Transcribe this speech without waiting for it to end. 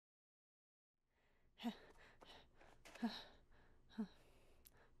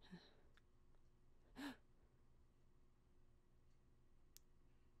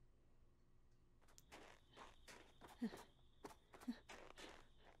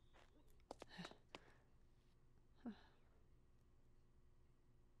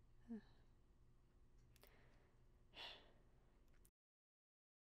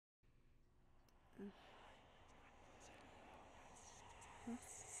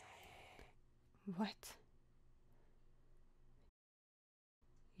What?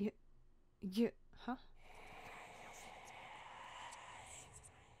 You, huh?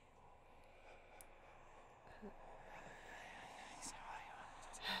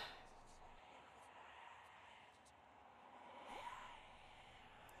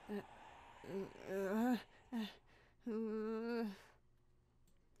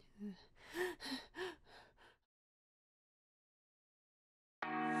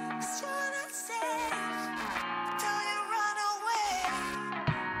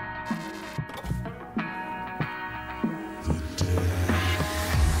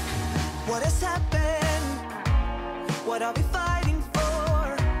 What has happened? What are we fighting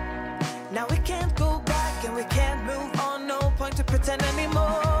for? Now we can't go back and we can't move on. No point to pretend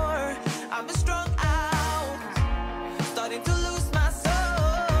anymore. I've been strung out, starting to lose my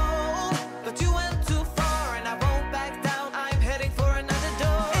soul. But you went too far and I won't back down. I'm heading for another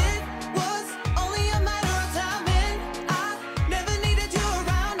door. It was only a matter of timing. I never needed you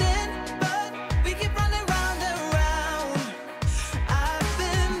around it, but we keep running round and round. I've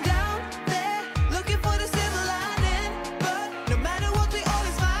been down there looking for the silver lining, but no matter what, we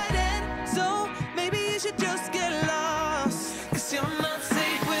always fighting. So maybe you should just get lost, 'cause you're not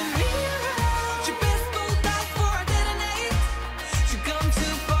safe with me around. You best bolt out before I detonate. You come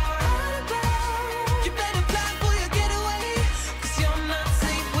too far out of bounds. You better plan for your getaway, 'cause you're not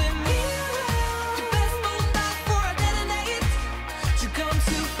safe with me around. You best bolt out before I detonate. You come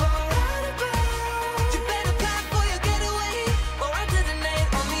too far out of bounds. You better plan for your getaway, or I detonate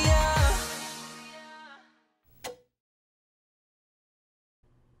on the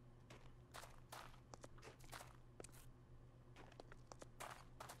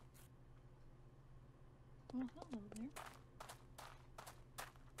Well, hello there.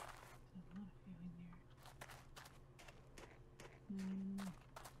 There's a lot of you in there.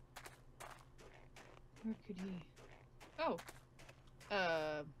 Where could he? Oh.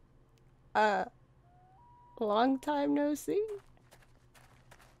 Long time no see?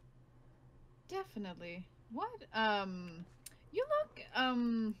 Definitely. What? You look,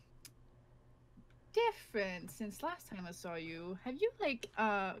 different since last time I saw you. Have you, like,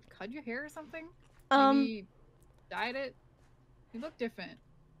 cut your hair or something? Maybe dyed it? You look different.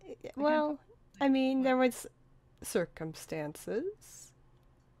 Well, I mean, there was circumstances.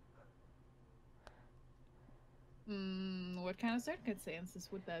 What kind of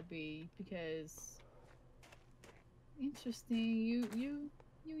circumstances would that be? Because interesting. You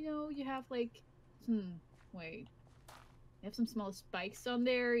know, you have like wait. You have some small spikes on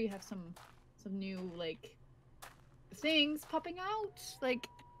there. You have some new like things popping out. Like,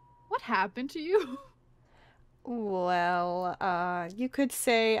 what happened to you? Well, you could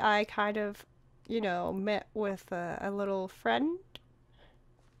say I kind of, met with a little friend.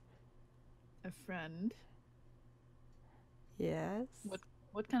 A friend? Yes.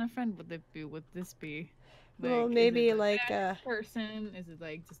 What kind of friend would it be? Would this be? Well, Like, is it maybe a like person? Is it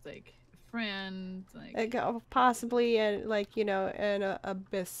like just like a friend? Like possibly an an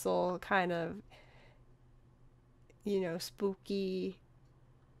abyssal kind of, spooky.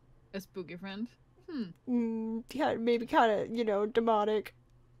 a spooky friend? Yeah, maybe kind of, demonic.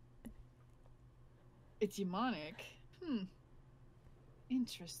 It's demonic.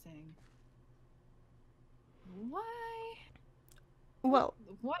 Interesting. Why? Well,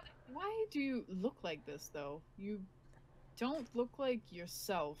 What? Why do you look like this, though? You don't look like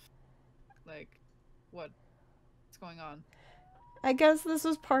yourself. Like, what's going on? I guess this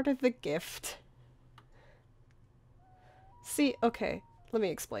was part of the gift. See, okay, let me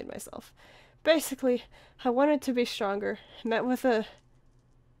explain myself. Basically, I wanted to be stronger. Met with a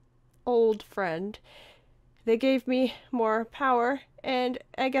old friend. They gave me more power, and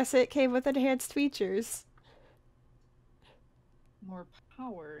I guess it came with enhanced features. More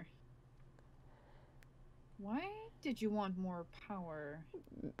power. Why did you want more power?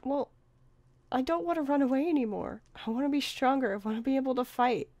 Well, I don't want to run away anymore. I want to be stronger. I want to be able to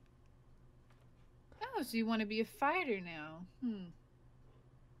fight. Oh, so you want to be a fighter now?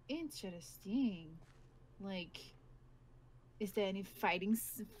 Interesting. Like, Is there any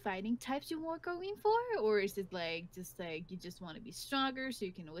fighting types you were going for, or is it like just like you just want to be stronger so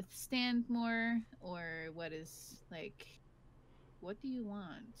you can withstand more, or what is like, what do you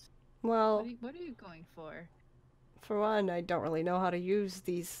want? Well, What are you going for? for one, I don't really know how to use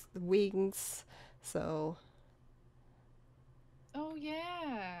these wings, so Oh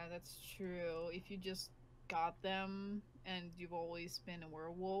yeah, that's true. If you just got them and you've always been a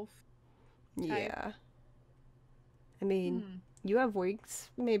werewolf type. yeah. I mean, Hmm. you have wings.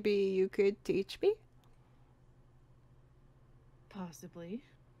 Maybe you could teach me? Possibly.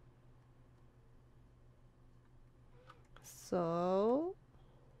 So,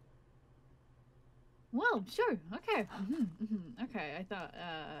 Well, sure. Okay. Okay. I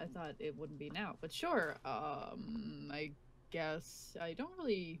thought it wouldn't be now, but sure. I guess I don't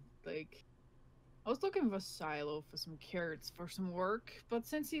really like. I was looking for Silo for some carrots for some work, but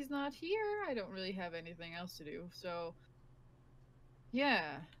since he's not here, I don't really have anything else to do. So,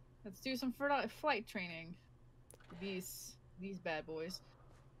 yeah, let's do some flight training. These bad boys.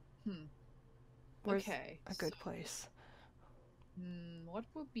 Hmm. where's Okay. a good place? What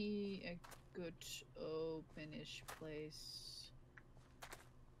would be a good openish place?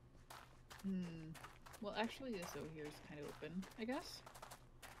 Well, actually, this over here is kind of open, I guess.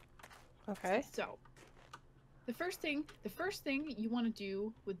 Okay. So, the first thing you want to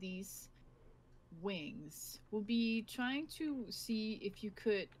do with these wings will be trying to see if you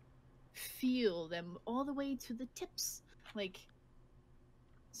could feel them all the way to the tips, like,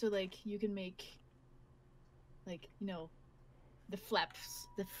 so like you can make, like, you know, the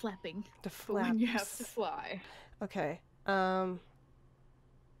flapping The for when you have to flaps. fly. Okay. How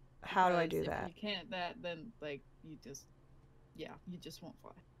do I do Because that? if you can't then like you just won't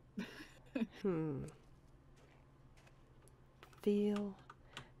fly. Hmm. Feel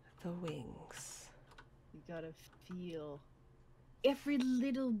the wings. You gotta feel every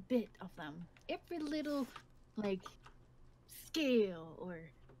little bit of them, every little like scale or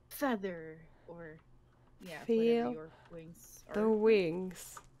feather or whatever Feel your wings are. the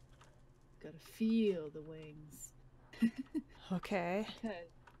wings. Gotta feel the wings. Okay. Okay.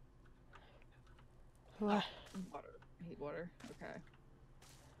 What? Water. I hate water. Okay.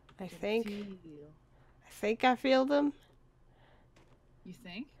 I Gotta think feel. I feel them. You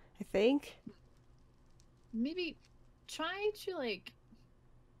think? I think. Maybe try to like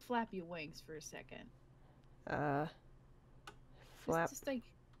flap your wings for a second. Flap. Just like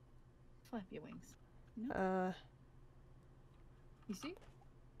flap your wings. You know? You see?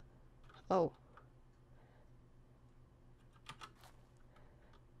 Oh.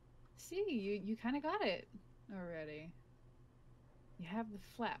 See, you kind of got it already. You have the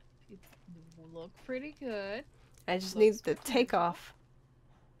flap. It look pretty good. I just Looks need the potential. takeoff.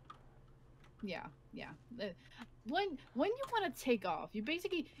 Yeah. When you want to take off, you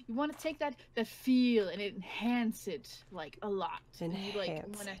want to take that feel and enhance it like a lot. And you like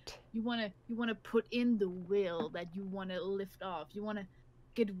Enhance it. you want to put in the will that you want to lift off. You want to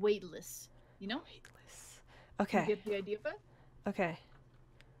get weightless. You know? Weightless. You Okay. get the idea of it? Okay.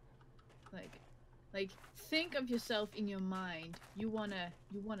 Like think of yourself in your mind. You wanna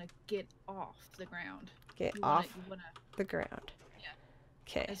get off the ground. Get You off wanna the ground. Yeah.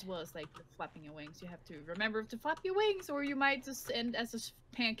 Okay. As well as like the flapping your wings. You have to remember to flap your wings, or you might just end as a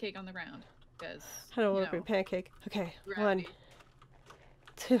pancake on the ground. Because How to work with pancake. Okay. gravity. 1,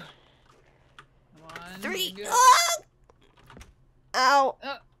 2, One, 3. good. Ow.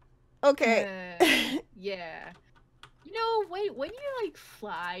 Oh. Okay. Yeah. You know, when you like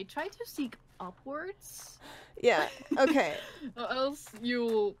fly, try to seek upwards. Yeah. Okay. Or else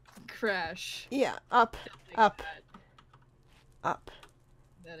you'll crash. Yeah. Up. Like Up. that. Up.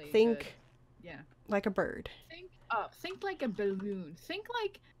 That ain't Think good. Yeah. like a bird. Think up. Think like a balloon. Think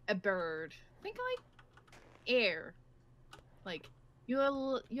like a bird. Think like air. Like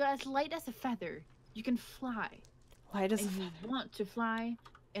you're as light as a feather. You can fly. Light as a And you feather. want to fly,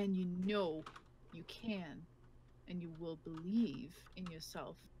 and you know you can. And you will believe in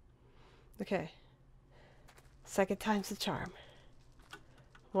yourself. Okay. Second time's the charm.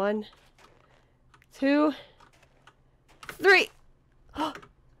 1, 2, 3. I'm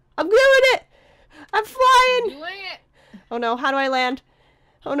doing it! I'm flying! Doing it. Oh no, how do I land?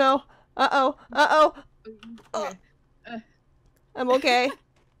 Oh no. Uh-oh. Uh-oh. Okay. I'm okay.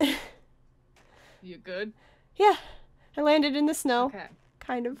 You good? Yeah. I landed in the snow. Okay.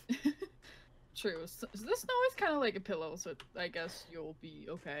 Kind of. True. So the snow is kind of like a pillow, so I guess you'll be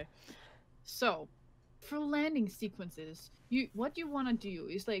okay. So, for landing sequences, what you want to do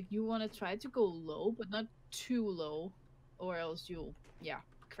is like you want to try to go low, but not too low, or else you'll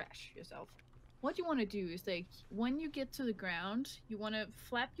crash yourself. what you want to do is like when you get to the ground, you want to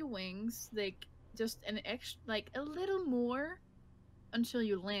flap your wings like just an extra, like a little more until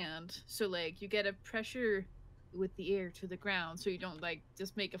you land. So like you get a pressure with the air to the ground, so you don't like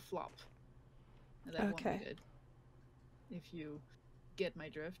just make a flop. And that won't be good. If you get my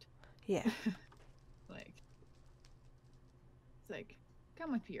drift. Yeah. Like, it's like,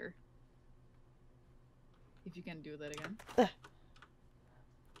 come up here. If you can do that again.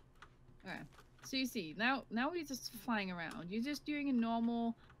 Alright. So you see, now we're just flying around. You're just doing a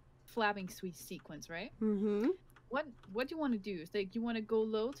normal flapping sweep sequence, right? Mm-hmm. What you want to do is like you want to go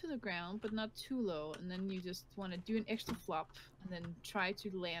low to the ground, but not too low, and then you just want to do an extra flop, and then try to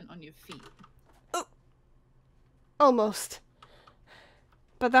land on your feet. Oh, almost.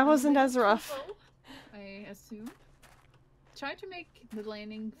 But that wasn't as rough. Low, I assume. Try to make the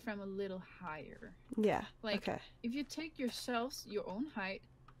landing from a little higher. Yeah. Like, okay. if you take yourselves your own height,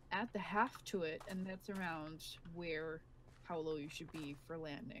 add the half to it, and that's around how low you should be for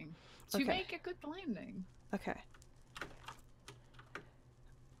landing to make a good landing. Okay.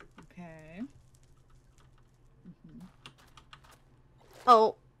 Okay.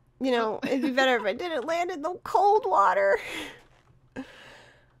 Oh, you know, it'd be better if I didn't land in the cold water.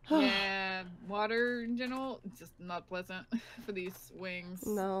 Yeah, water in general, it's just not pleasant for these wings.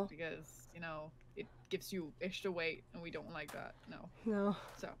 No. Because, you know, it gives you extra weight, and we don't like that. No. No.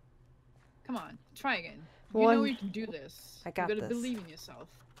 So, come on, try again. One. You know you can do this. I got You gotta this. believe in yourself.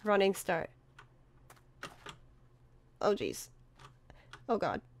 Running start. Oh, jeez. Oh,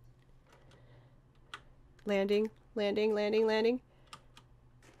 God. Landing, landing, landing, landing.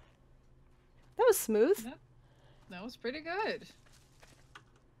 That was smooth. That was pretty good.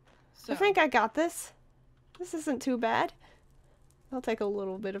 So, I think I got this. This isn't too bad. It'll take a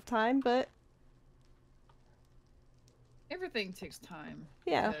little bit of time, but... everything takes time.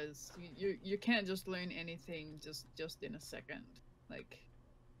 Yeah. Because you can't just learn anything just in a second. Like,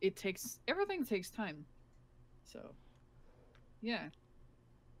 everything takes time. So, yeah.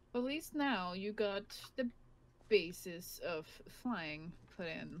 At least now you got the basis of flying put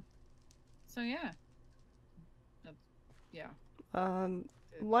in. So yeah. Yeah.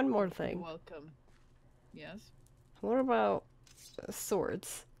 One more thing. You're welcome. Yes? What about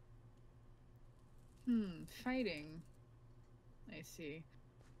swords? Fighting. I see.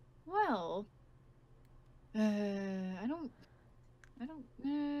 Well, no,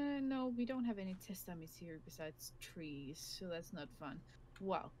 we don't have any test dummies here besides trees, so that's not fun.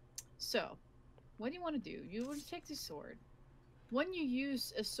 Well, so, what do you want to do? You want to take the sword. When you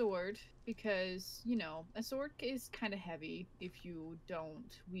use a sword, because, you know, a sword is kind of heavy if you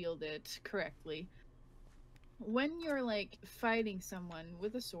don't wield it correctly. When you're, like, fighting someone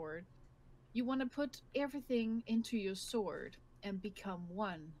with a sword, you want to put everything into your sword and become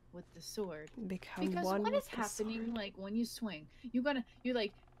one with the sword. Because what is happening, like, when you swing? You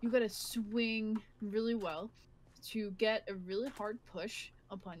gotta swing really well to get a really hard push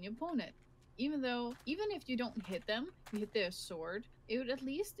upon your opponent. Even if you don't hit them, you hit their sword,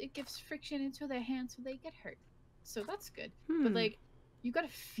 it gives friction into their hands so they get hurt. So that's good. But like, you gotta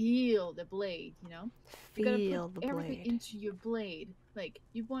feel the blade, you know? You gotta put everything into your blade. Like,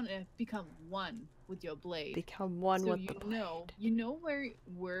 you want to become one with your blade. Become one with the blade. You know where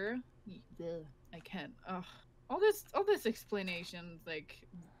I can't. Ugh. All this explanation, like,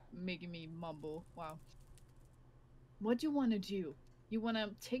 making me mumble. Wow. What you want to do? You want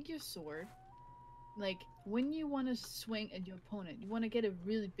to take your sword. Like, when you want to swing at your opponent, you want to get a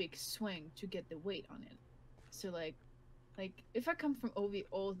really big swing to get the weight on it. So, like, if I come from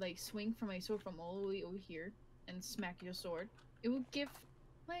swing from my sword from all the way over here and smack your sword, it will give,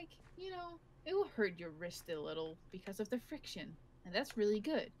 like, you know, it will hurt your wrist a little because of the friction. And that's really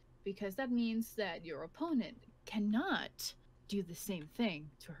good, because that means that your opponent cannot do the same thing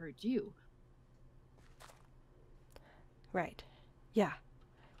to hurt you. Right. Yeah.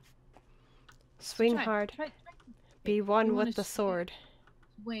 Swing hard. Be one with the sword.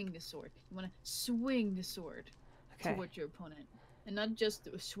 Swing the sword. You want to swing the sword towards your opponent. And not just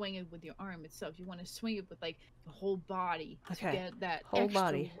swing it with your arm itself. You want to swing it with, like, the whole body to get that whole extra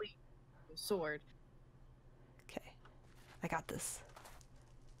body weight of the sword. Okay. I got this.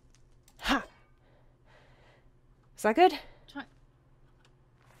 Ha! Is that good?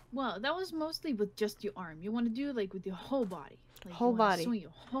 Well, that was mostly with just your arm. You want to do it, like, with your whole body. Like, whole body. Swing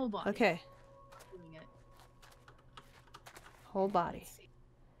your whole body. Okay. Doing it. Whole body.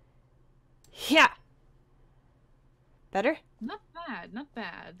 Yeah! Better? Not bad, not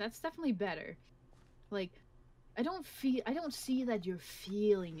bad. That's definitely better. Like, I don't see that you're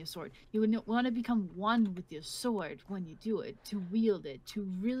feeling your sword. You would want to become one with your sword when you do it, to wield it, to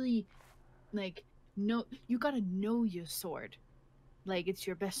really like no, you gotta know your sword, like it's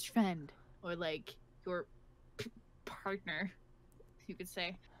your best friend or like your partner, you could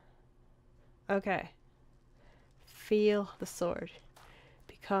say. Okay. Feel the sword.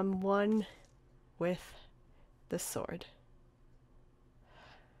 Become one with the sword.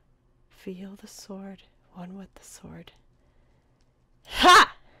 Feel the sword. One with the sword.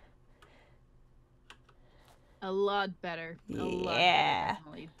 Ha! A lot better. A lot better,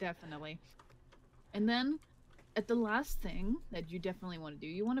 Yeah. definitely. And then at the last thing that you definitely want to do,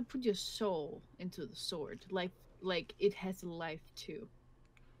 you want to put your soul into the sword, like it has life too.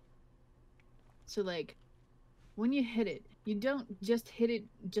 So like when you hit it, you don't just hit it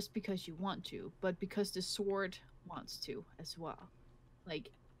just because you want to, but because the sword wants to as well. Like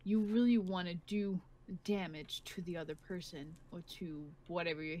you really want to do damage to the other person or to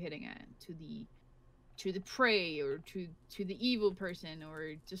whatever you're hitting at, to the prey or to the evil person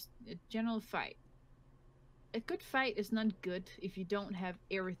or just a general fight. A good fight is not good if you don't have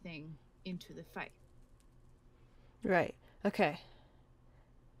everything into the fight. Right. Okay.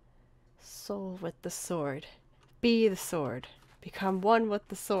 Soul with the sword. Be the sword. Become one with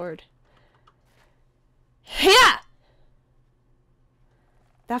the sword. Yeah!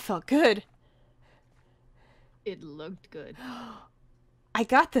 That felt good. It looked good. I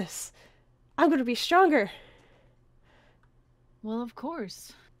got this. I'm gonna be stronger. Well, of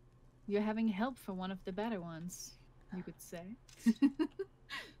course. You're having help from one of the better ones, you could say.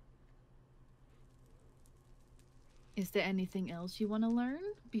 Is there anything else you want to learn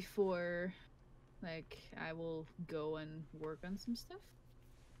before, like, I will go and work on some stuff?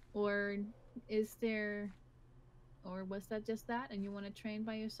 Or is there, or was that just that and you want to train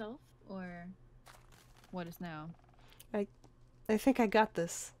by yourself? Or what is now? I think I got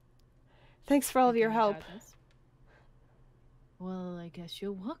this. Thanks for all of I your think you help. got this. Well, I guess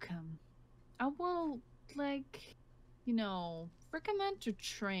you're welcome. I will, like, recommend to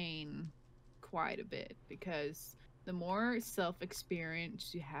train quite a bit because the more self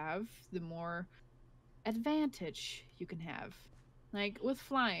experience you have, the more advantage you can have. Like with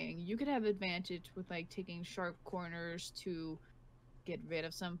flying, you could have advantage with like taking sharp corners to get rid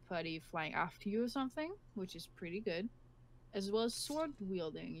of somebody flying after you or something, which is pretty good. As well as sword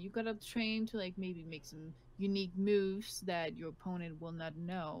wielding, you gotta train to like maybe make some unique moves that your opponent will not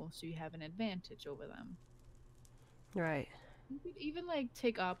know, so you have an advantage over them. Right. You could even like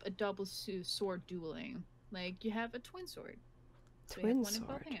take up a double sword dueling. Like you have a twin sword. So you have Twin one in both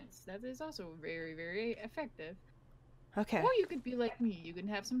sword. hands. That is also very, very effective. Okay. Or you could be like me. You can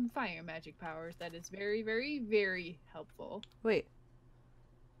have some fire magic powers. That is very, very, very helpful. Wait.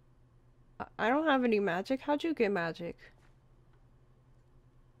 I don't have any magic. How'd you get magic?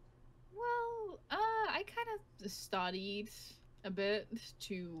 Well, I kind of studied a bit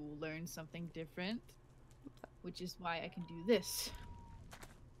to learn something different, which is why I can do this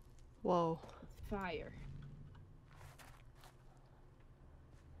Whoa. with fire.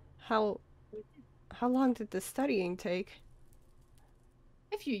 How how long did the studying take?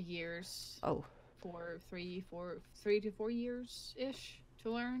 A few years, Oh. for 3 to 4 years ish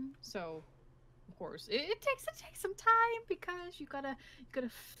to learn. So of course it takes some time because you gotta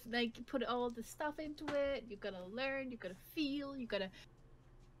like put all the stuff into it. You gotta learn. You gotta feel. You gotta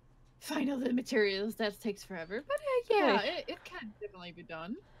find all the materials. That takes forever. But yeah, Hey. it can definitely be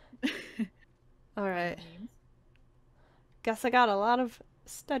done. All By right. all means. Guess I got a lot of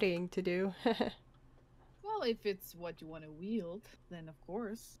studying to do. Well, if it's what you want to wield, then of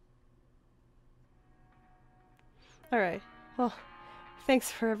course. All right. Well,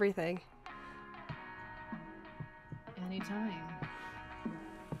 thanks for everything. Anytime.